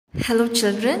Hello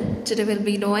children, today we'll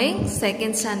be doing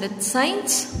second standard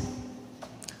science,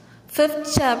 fifth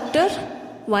chapter,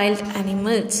 wild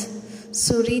animals.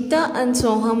 So Rita and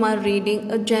Soham are reading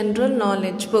a general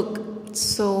knowledge book.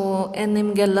 So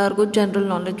ನಿಮ್ಗೆಲ್ಲರಿಗೂ general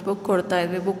knowledge book ಕೊಡ್ತಾ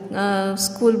ಇದ್ವಿ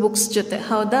school books ಜೊತೆ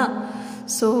ಹೌದಾ.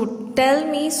 So tell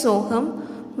me Soham,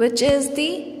 which is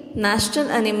the national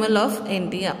animal of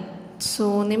India? So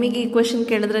ನಿಮಗೆ ಈ question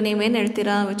ಕೇಳಿದ್ರೆ ನೀವೇನು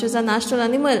ಹೇಳ್ತೀರಾ? Which is a national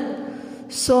animal?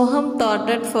 Soham thought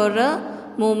it for a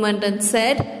moment and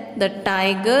said, the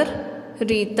tiger.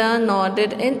 Rita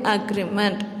nodded in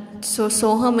agreement. So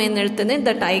Soham ಏನು ಹೇಳ್ತಾನೆ,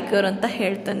 the tiger ಅಂತ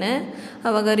ಹೇಳ್ತಾನೆ.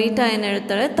 ಅವಾಗ ರೀಟಾ ಏನು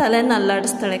ಹೇಳ್ತಾಳೆ, ತಲೆನ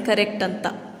ಅಲ್ಲಾಡಿಸ್ತಾಳೆ ಕರೆಕ್ಟ್ ಅಂತ.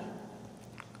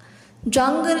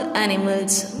 Jungle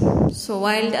animals. So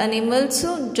wild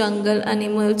animals jungle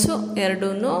animals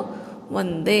ಎರಡೂ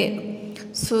ಒಂದೇ.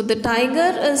 So the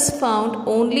tiger is found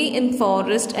only in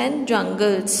forest and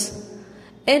jungles.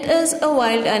 It is a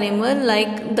wild animal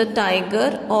like the tiger.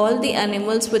 All the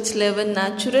animals which live in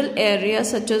natural areas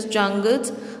such as jungles,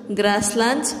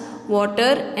 grasslands,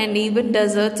 water and even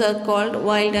deserts are called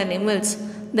wild animals.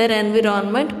 Their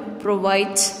environment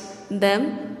provides them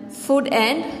food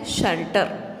and shelter.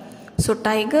 So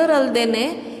tiger ಅಲ್ದೇನೆ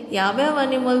ಯಾವ್ಯಾವ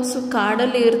animals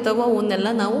ಕಾಡಲ್ಲಿ ಇರ್ತಾವೋ ಅವನ್ನೆಲ್ಲ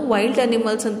ನಾವು wild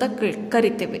animals ಅಂತ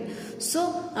ಕರಿತೀವಿ. So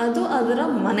ಅದು ಅದರ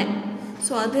ಮನೆ.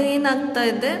 So ಅದೇನಾಗ್ತಾ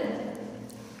ಇದೆ,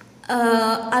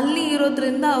 ಅಲ್ಲಿ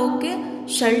ಇರೋದ್ರಿಂದ ಅವಕ್ಕೆ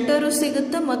ಶೆಲ್ಟರು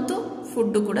ಸಿಗುತ್ತೆ ಮತ್ತು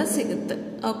ಫುಡ್ಡು ಕೂಡ ಸಿಗುತ್ತೆ.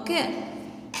 ಓಕೆ,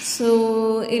 ಸೊ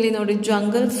ಇಲ್ಲಿ ನೋಡಿ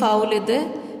ಜಂಗಲ್ ಫೌಲ್ ಇದೆ,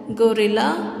 gorilla,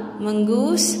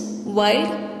 ಮಂಗೂಸ್,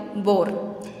 wild bore.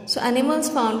 So animals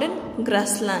found in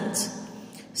grasslands.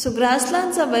 So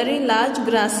grasslands are very large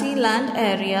grassy land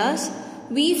areas.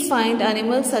 We find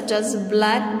animals such as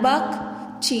black buck,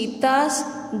 cheetahs,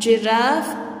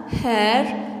 giraffe, hare,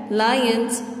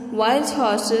 lions, wild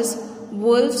horses,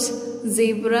 wolves,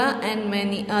 zebra and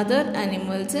many other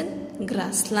animals in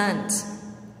grasslands.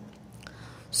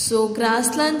 So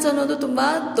grasslands ಅನ್ನೋದು ತುಂಬ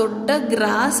ದೊಡ್ಡ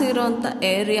gross ಇರೋಂಥ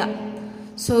area.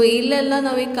 So ಇಲ್ಲೆಲ್ಲ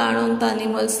ನಾವೀಗ ಕಾಣುವಂಥ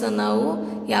ಅನಿಮಲ್ಸ್ನ ನಾವು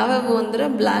ಯಾವ್ಯಾವು ಅಂದರೆ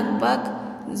black ಬಾಕ್,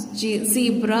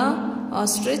 zebra,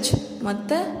 ostrich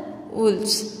ಮತ್ತು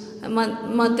ವುಲ್ಫ್ಸ್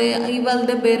ಮತ್ತು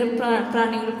ಇವಲ್ಲದೆ ಬೇರೆ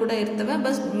ಪ್ರಾಣಿಗಳು ಕೂಡ ಇರ್ತವೆ.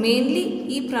 ಬಸ್ ಮೇನ್ಲಿ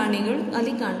ಈ ಪ್ರಾಣಿಗಳು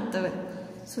ಅಲ್ಲಿ ಕಾಣ್ತವೆ.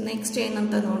 ಸೊ ನೆಕ್ಸ್ಟ್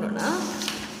ಏನಂತ ನೋಡೋಣ.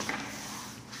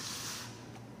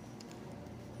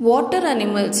 Water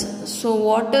animals. ಸೊ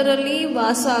ವಾಟರಲ್ಲಿ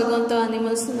ವಾಸ ಆಗುವಂಥ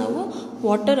ಅನಿಮಲ್ಸ್ ನಾವು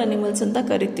ವಾಟರ್ ಅನಿಮಲ್ಸ್ ಅಂತ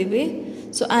ಕರಿತೀವಿ.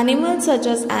 So animals such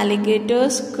as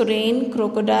ಆಲಿಗೇಟರ್ಸ್, crane,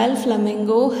 crocodile,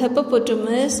 ಫ್ಲಮಿಂಗೋ,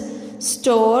 ಹಿಪ್ಪೋಪೊಟಮಸ್,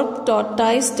 Starc,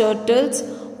 tortoise, turtles,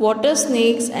 water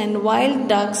snakes and wild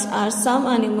ducks are some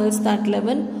animals that live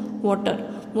in water.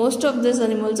 Most of these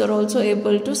animals are also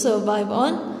able to survive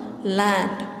on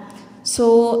land. So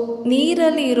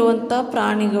ನೀರಲ್ಲಿ ಇರುವಂಥ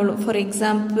ಪ್ರಾಣಿಗಳು, for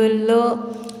example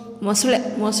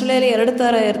ಮೊಸಳೆಯಲ್ಲಿ ಎರಡು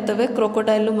ಥರ ಇರ್ತವೆ,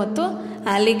 ಕ್ರೊಕೊಡೈಲು ಮತ್ತು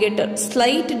alligator.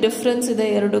 Slight difference ಇದೆ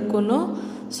ಎರಡಕ್ಕೂ.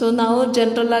 So ನಾವು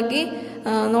ಜನರಲ್ ಆಗಿ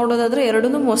ನೋಡೋದಾದರೆ ಎರಡೂ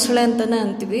ಮೊಸಳೆ ಅಂತಲೇ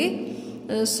ಅಂತೀವಿ.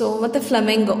 ಸೊ ಮತ್ತು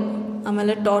ಫ್ಲಮಿಂಗೋ,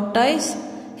 ಆಮೇಲೆ ಟಾರ್ಟಾಯ್ಸ್,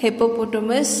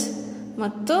 ಹಿಪ್ಪೋಪೊಟಮಸ್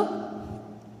ಮತ್ತು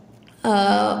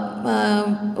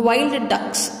ವೈಲ್ಡ್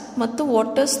ಡಕ್ಸ್ ಮತ್ತು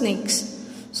ವಾಟರ್ ಸ್ನೇಕ್ಸ್.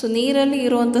 ಸೊ ನೀರಲ್ಲಿ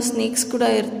ಇರುವಂಥ ಸ್ನೇಕ್ಸ್ ಕೂಡ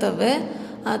ಇರ್ತವೆ.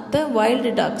 ಮತ್ತು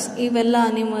ವೈಲ್ಡ್ ಡಕ್ಸ್, ಇವೆಲ್ಲ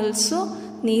ಅನಿಮಲ್ಸು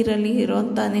ನೀರಲ್ಲಿ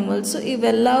ಇರೋವಂಥ ಅನಿಮಲ್ಸು.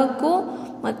 ಇವೆಲ್ಲಕ್ಕೂ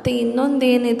ಮತ್ತು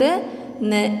ಇನ್ನೊಂದೇನಿದೆ,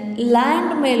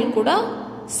 ಲ್ಯಾಂಡ್ ಮೇಲೆ ಕೂಡ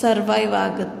ಸರ್ವೈವ್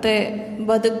ಆಗುತ್ತೆ,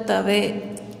 ಬದುಕ್ತವೆ.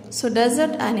 So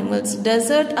dessert animals.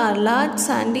 Dessert R large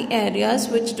Sandy areas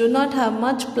which do not have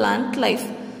much plant life.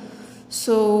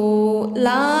 So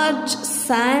large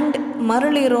and,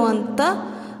 ಮರಳಿರುವಂಥ,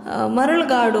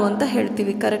 ಮರಳುಗಾಡು ಅಂತ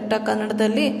ಹೇಳ್ತೀವಿ ಕರೆಕ್ಟಾಗಿ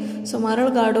ಕನ್ನಡದಲ್ಲಿ. ಸೊ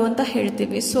ಮರಳುಗಾಡು ಅಂತ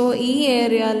ಹೇಳ್ತೀವಿ. ಸೊ ಈ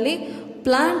ಏರಿಯಲ್ಲಿ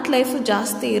ಪ್ಲಾಂಟ್ ಲೈಫ್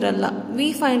ಜಾಸ್ತಿ ಇರಲ್ಲ. We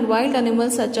find wild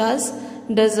animals such as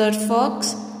dessert fox,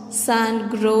 and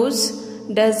gross,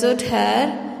 dessert hair,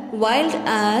 wild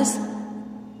as,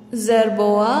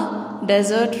 ಜೆರ್ಬೋವಾ,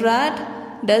 desert rat,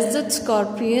 desert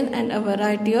scorpion and a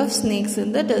variety of snakes in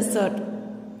the desert.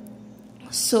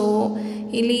 So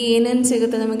ಇಲ್ಲಿ ಏನೇನು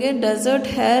ಸಿಗುತ್ತೆ ನಮಗೆ, dessert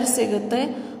hair ಸಿಗುತ್ತೆ,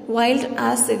 wild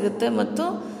as ಸಿಗುತ್ತೆ ಮತ್ತು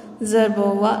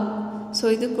ಜರ್ಬೋವಾ. So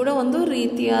ಇದು ಕೂಡ ಒಂದು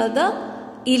ರೀತಿಯಾದ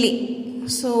ಇಲಿ.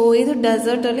 ಸೊ ಇದು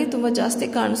ಡೆಸರ್ಟಲ್ಲಿ ತುಂಬ ಜಾಸ್ತಿ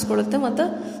ಕಾಣಿಸ್ಕೊಳ್ಳುತ್ತೆ ಮತ್ತು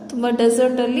ತುಂಬ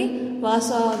ಡೆಸರ್ಟಲ್ಲಿ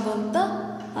ವಾಸ ಆಗುವಂಥ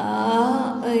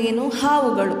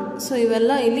ಹಾವುಗಳು. ಸೊ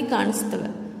ಇವೆಲ್ಲ ಇಲ್ಲಿ ಕಾಣಿಸ್ತವೆ.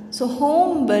 So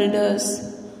home builders.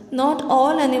 Not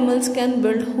all animals can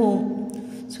build home.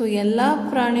 So ಎಲ್ಲ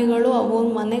ಪ್ರಾಣಿಗಳು ಅವನ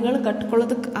ಮನೆಗಳು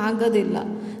ಕಟ್ಕೊಳ್ಳೋದಕ್ಕೆ ಆಗೋದಿಲ್ಲ.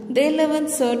 They live in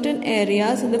certain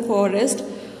areas in the forest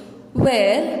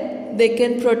where they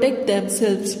can protect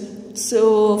themselves. So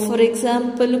for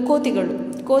example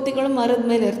ಕೋತಿಗಳು ಮರದ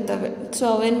ಮೇಲೆ ಇರ್ತವೆ. ಸೊ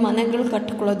ಅವೇನು ಮನೆಗಳು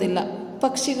ಕಟ್ಕೊಳ್ಳೋದಿಲ್ಲ.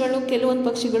 ಕೆಲವೊಂದು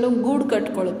ಪಕ್ಷಿಗಳು ಗೂಡು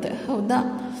ಕಟ್ಕೊಳ್ಳುತ್ತೆ, ಹೌದಾ.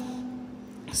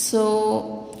 So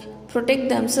protect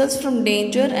themselves from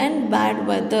danger and bad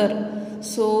weather.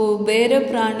 So ಬೇರೆ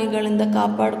ಪ್ರಾಣಿಗಳಿಂದ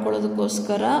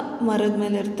ಕಾಪಾಡ್ಕೊಳ್ಳೋದಕ್ಕೋಸ್ಕರ ಮರದ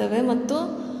ಮೇಲೆ ಇರ್ತವೆ, ಮತ್ತು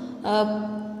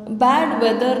ಬ್ಯಾಡ್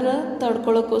ವೆದರ್ನ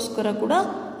ತಡ್ಕೊಳ್ಳೋಕ್ಕೋಸ್ಕರ ಕೂಡ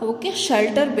ಅವಕ್ಕೆ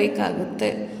ಶೆಲ್ಟರ್ ಬೇಕಾಗುತ್ತೆ.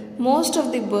 Most of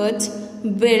the birds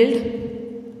build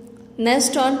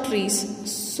next on trees.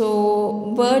 So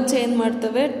birds ಏನು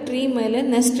ಮಾಡ್ತವೆ, ಟ್ರೀ ಮೇಲೆ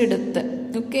ನೆಸ್ಟ್ ಇಡುತ್ತೆ.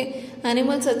 Okay,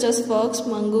 animals such as fox,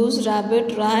 ಮಂಗೂಸ್, rabbit,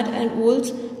 rat and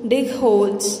ವೂಲ್ಸ್ dig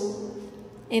holes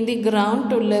in the ground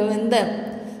to live in them.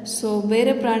 So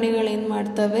ಬೇರೆ ಪ್ರಾಣಿಗಳು ಏನು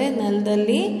ಮಾಡ್ತವೆ,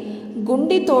 ನೆಲದಲ್ಲಿ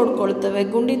ಗುಂಡಿ ತೋಡ್ಕೊಳ್ತವೆ.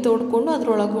 ಗುಂಡಿ ತೋಡ್ಕೊಂಡು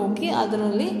ಅದರೊಳಗೆ ಹೋಗಿ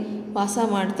ಅದರಲ್ಲಿ ವಾಸ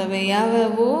ಮಾಡ್ತವೆ.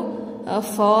 ಯಾವ್ಯಾವು?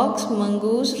 Fox,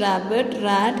 ಮಂಗೂಸ್, rabbit,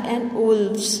 rat and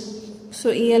ವೂಲ್ವ್ಸ್. So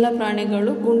ಈ ಎಲ್ಲ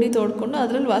ಪ್ರಾಣಿಗಳು ಗುಂಡಿ ತೋಡ್ಕೊಂಡು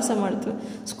ಅದರಲ್ಲಿ ವಾಸ ಮಾಡ್ತವೆ.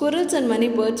 ಸ್ಕ್ವಿರಲ್ಸ್ and money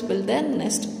birds build the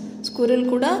nest. Squirrel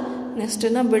ಕೂಡ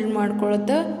ನೆಸ್ಟನ್ನು build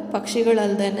ಮಾಡ್ಕೊಳ್ಳುತ್ತೆ,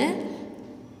 ಪಕ್ಷಿಗಳಲ್ದೇ.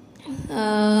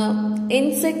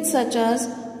 Insects such as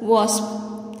ವಾಸ್ಪ್.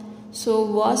 So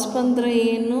ವಾಸ್ಪ್ ಅಂದರೆ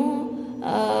ಏನು,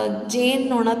 ಜೇನು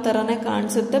ನೊಣ ಥರನೇ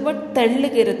ಕಾಣಿಸುತ್ತೆ, ಬಟ್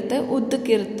ತೆಳ್ಳಗಿರುತ್ತೆ,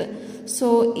 ಉದ್ದಕ್ಕಿರುತ್ತೆ. ಸೊ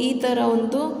ಈ ಥರ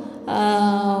ಒಂದು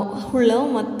ಹುಳ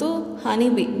ಮತ್ತು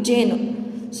ಹನಿಬಿ, ಜೇನು.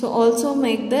 So also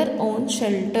make their own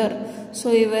shelter. So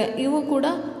ಇವು ಕೂಡ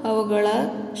ಅವುಗಳ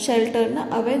ಶೆಲ್ಟರ್ನ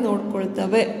ಅವೇ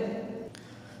ನೋಡ್ಕೊಳ್ತವೆ.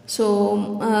 ಸೊ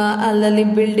ಅಲ್ಲಲ್ಲಿ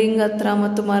ಬಿಲ್ಡಿಂಗ್ ಹತ್ರ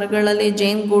ಮತ್ತು ಮರಗಳಲ್ಲಿ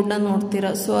ಜೇನು ಗೂಡನ್ನ ನೋಡ್ತೀರ.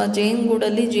 ಸೊ ಆ ಜೇನು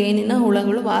ಗೂಡಲ್ಲಿ ಜೇನಿನ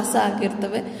ಹುಳಗಳು ವಾಸ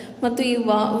ಆಗಿರ್ತವೆ. ಮತ್ತು ಈ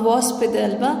ವಾಸ್ಪ್ ಇದೆ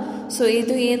ಅಲ್ವಾ, ಸೊ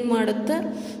ಇದು ಏನು ಮಾಡುತ್ತೆ,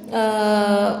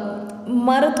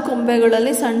 ಮರದ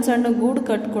ಕೊಂಬೆಗಳಲ್ಲಿ ಸಣ್ಣ ಸಣ್ಣ ಗೂಡು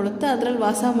ಕಟ್ಕೊಳ್ಳುತ್ತೆ, ಅದರಲ್ಲಿ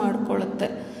ವಾಸ ಮಾಡ್ಕೊಳ್ಳುತ್ತೆ.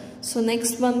 ಸೊ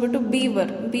ನೆಕ್ಸ್ಟ್ ಬಂದ್ಬಿಟ್ಟು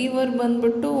ಬೀವರ್. ಬೀವರ್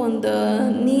ಬಂದ್ಬಿಟ್ಟು ಒಂದು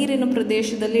ನೀರಿನ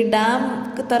ಪ್ರದೇಶದಲ್ಲಿ ಡ್ಯಾಮ್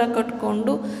ಥರ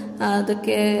ಕಟ್ಕೊಂಡು,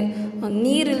 ಅದಕ್ಕೆ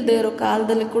ನೀರಿಲ್ಲದೆ ಇರೋ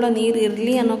ಕಾಲದಲ್ಲಿ ಕೂಡ ನೀರು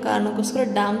ಇರಲಿ ಅನ್ನೋ ಕಾರಣಕ್ಕೋಸ್ಕರ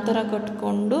ಡ್ಯಾಮ್ ಥರ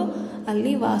ಕಟ್ಕೊಂಡು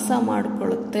ಅಲ್ಲಿ ವಾಸ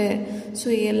ಮಾಡಿಕೊಳ್ಳುತ್ತೆ. ಸೊ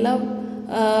ಎಲ್ಲ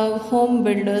ಹೋಮ್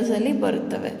ಬಿಲ್ಡರ್ಸಲ್ಲಿ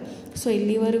ಬರುತ್ತವೆ. ಸೊ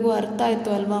ಇಲ್ಲಿವರೆಗೂ ಅರ್ಥ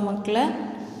ಆಯಿತು ಅಲ್ವಾ ಮಕ್ಕಳೇ?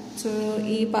 ಸೊ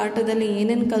ಈ ಪಾಠದಲ್ಲಿ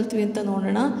ಏನೇನು ಕಲ್ತ್ವಿ ಅಂತ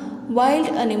ನೋಡೋಣ.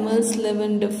 Wild animals live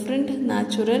in different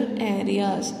natural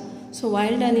areas. So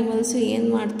wild animals ಏನು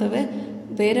ಮಾಡ್ತವೆ,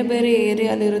 ಬೇರೆ ಬೇರೆ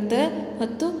ಏರಿಯಾಲಿರುತ್ತೆ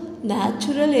ಮತ್ತು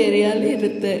ನ್ಯಾಚುರಲ್ ಏರಿಯಾಲಿ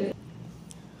ಇರುತ್ತೆ.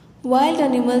 Wild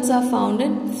animals are found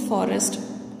in forest.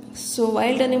 So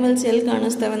wild animals ಎಲ್ಲಿ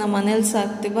ಕಾಣಿಸ್ತವೆ, ನಮ್ಮ ಮನೇಲಿ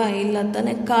ಸಾಕ್ತೀವ? ಇಲ್ಲ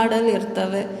ತಾನೆ, ಕಾಡಲ್ಲಿ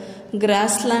ಇರ್ತವೆ,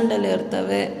 ಗ್ರಾಸ್ ಲ್ಯಾಂಡಲ್ಲಿ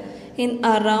ಇರ್ತವೆ, in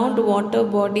around water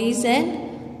bodies and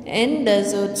in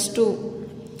deserts to.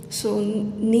 So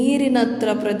ನೀರಿನ ಹತ್ರ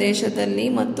ಪ್ರದೇಶದಲ್ಲಿ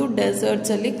ಮತ್ತು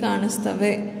ಡೆಸರ್ಟ್ಸಲ್ಲಿ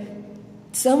ಕಾಣಿಸ್ತವೆ.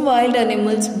 Some wild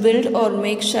animals build R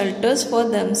make shelters for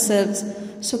themselves.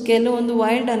 So ಕೆಲವೊಂದು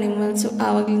ವೈಲ್ಡ್ ಅನಿಮಲ್ಸ್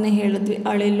ಆವಾಗಲೇ ಹೇಳಿದ್ವಿ,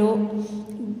 ಅಳಿಲು,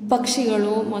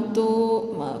 ಪಕ್ಷಿಗಳು ಮತ್ತು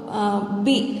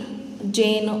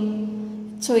ಜೇನು.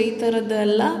 ಸೊ ಈ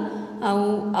ಥರದ್ದೆಲ್ಲ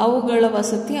ಅವುಗಳ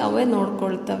ವಸತಿ ಅವೇ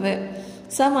ನೋಡ್ಕೊಳ್ತವೆ.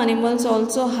 ಸಮ್ ಅನಿಮಲ್ಸ್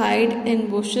ಆಲ್ಸೋ ಹೈಡ್ ಇನ್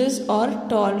bushes R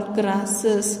tall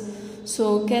grasses. So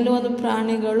ಕೆಲವೊಂದು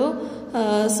ಪ್ರಾಣಿಗಳು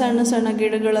ಸಣ್ಣ ಸಣ್ಣ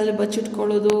ಗಿಡಗಳಲ್ಲಿ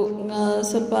ಬಚ್ಚಿಟ್ಕೊಳ್ಳೋದು,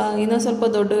 ಇನ್ನೂ ಸ್ವಲ್ಪ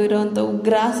ದೊಡ್ಡ ಇರೋವಂಥವು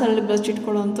ಗ್ರಾಸಲ್ಲಿ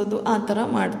ಬಚ್ಚಿಟ್ಕೊಳ್ಳೋವಂಥದ್ದು, ಆ ಥರ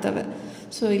ಮಾಡ್ತವೆ.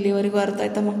 ಸೊ ಇಲ್ಲಿವರೆಗೂ ಅರ್ಥ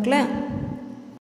ಆಯ್ತಾ ಮಕ್ಕಳೇ?